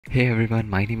Hey everyone,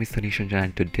 my name is Tanishan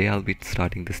and today I'll be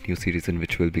starting this new series in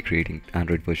which we'll be creating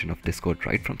Android version of Discord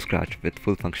right from scratch with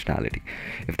full functionality.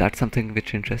 If that's something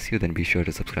which interests you, then be sure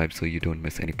to subscribe so you don't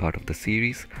miss any part of the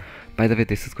series. By the way,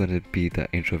 this is going to be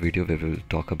the intro video where we'll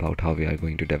talk about how we are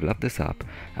going to develop this app,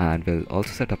 and we'll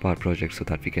also set up our project so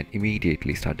that we can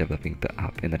immediately start developing the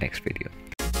app in the next video.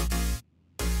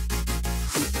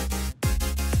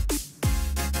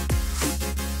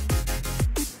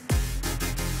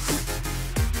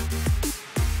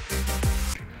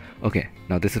 Okay,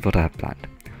 now this is what I have planned.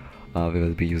 We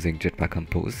will be using Jetpack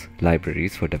Compose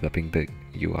libraries for developing the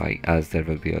UI, as there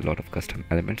will be a lot of custom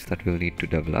elements that we'll need to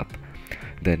develop.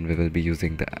 Then we will be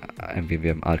using the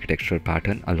MVVM architectural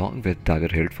pattern along with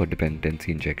Dagger Hilt for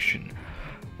dependency injection.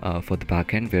 For the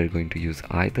backend, we are going to use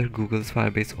either Google's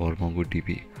Firebase or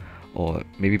MongoDB, or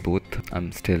maybe both.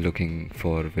 I'm still looking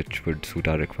for which would suit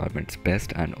our requirements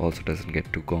best and also doesn't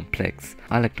get too complex.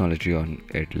 I'll acknowledge you on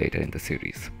it later in the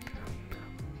series.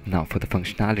 Now for the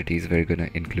functionalities, we're going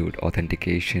to include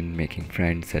authentication, making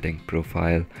friends, setting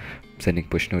profile, sending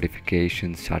push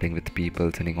notifications, chatting with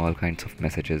people, sending all kinds of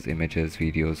messages, images,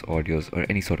 videos, audios, or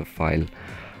any sort of file,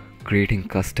 creating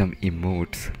custom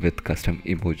emotes with custom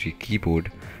emoji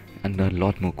keyboard, and a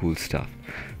lot more cool stuff.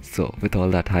 So with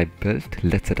all that hype built,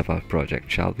 let's set up our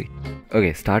project, shall we?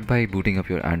 Okay, start by booting up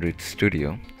your Android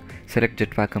Studio. Select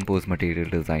Jetpack Compose Material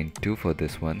Design 2 for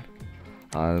this one.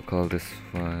 I'll call this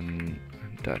one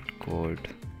 .code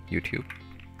YouTube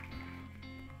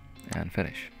and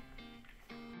finish.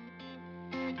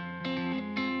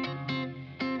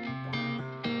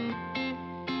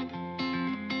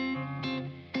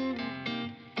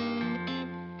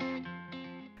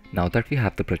 Now that we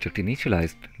have the project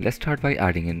initialized, let's start by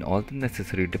adding in all the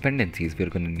necessary dependencies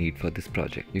we're going to need for this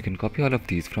project. You can copy all of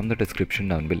these from the description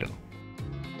down below.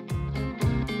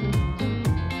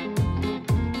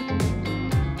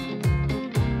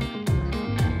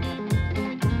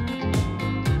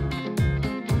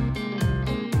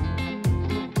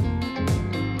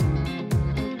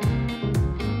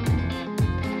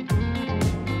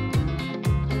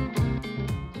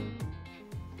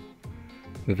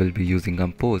 We will be using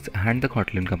Compose and the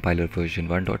Kotlin compiler version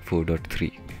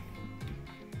 1.4.3.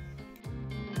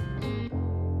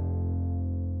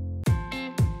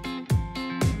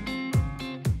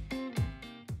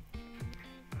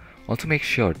 Also make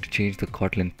sure to change the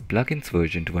Kotlin plugins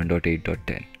version to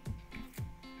 1.8.10.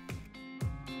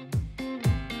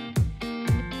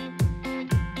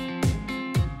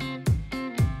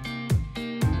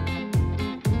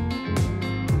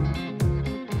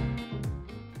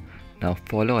 Now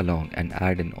follow along and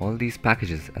add in all these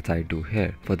packages as I do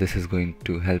here, for this is going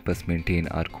to help us maintain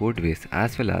our code base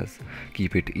as well as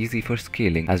keep it easy for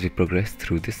scaling as we progress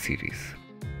through this series.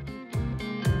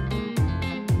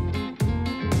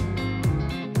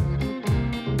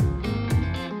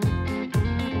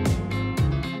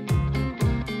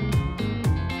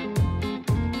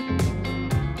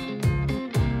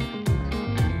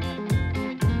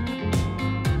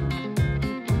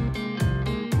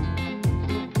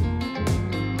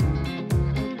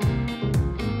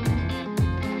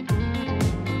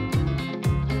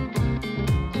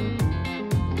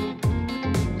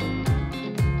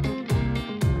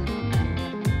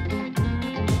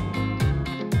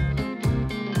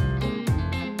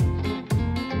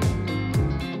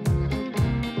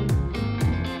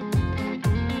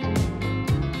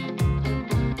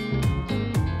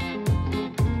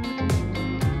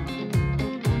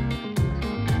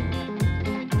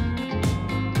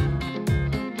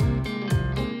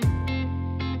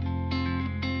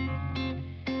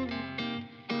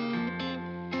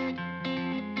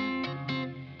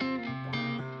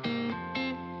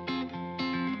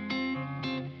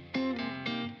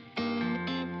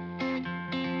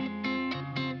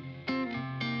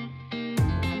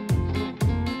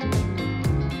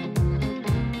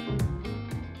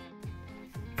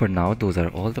 For now, those are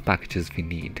all the packages we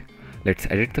need. Let's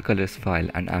edit the colors file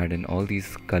and add in all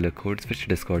these color codes which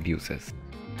Discord uses.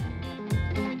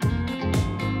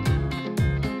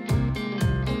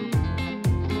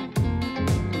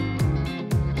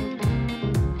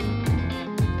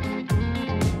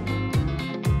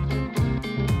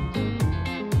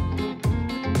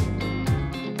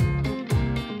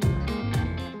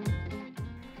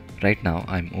 Right now,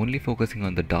 I'm only focusing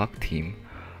on the dark theme.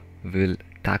 We'll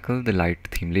tackle the light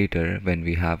theme later when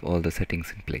we have all the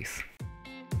settings in place.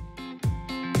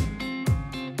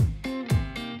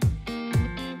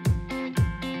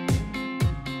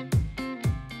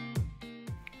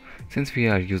 Since we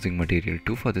are using Material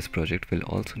 2 for this project, we'll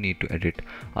also need to edit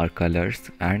our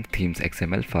colors and themes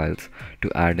XML files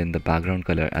to add in the background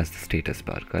color as the status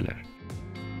bar color.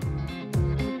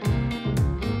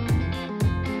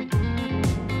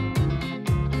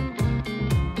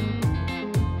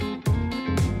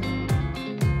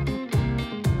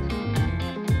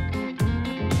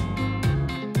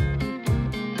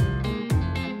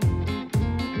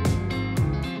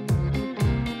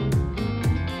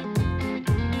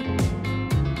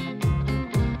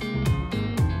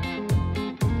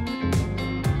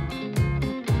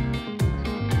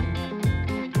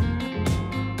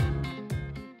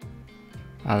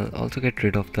 I'll also get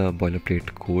rid of the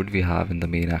boilerplate code we have in the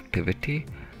main activity.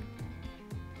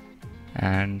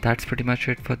 And that's pretty much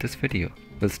it for this video.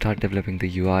 We'll start developing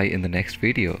the UI in the next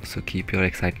video, so keep your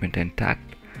excitement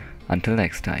intact. Until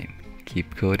next time,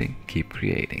 keep coding, keep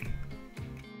creating.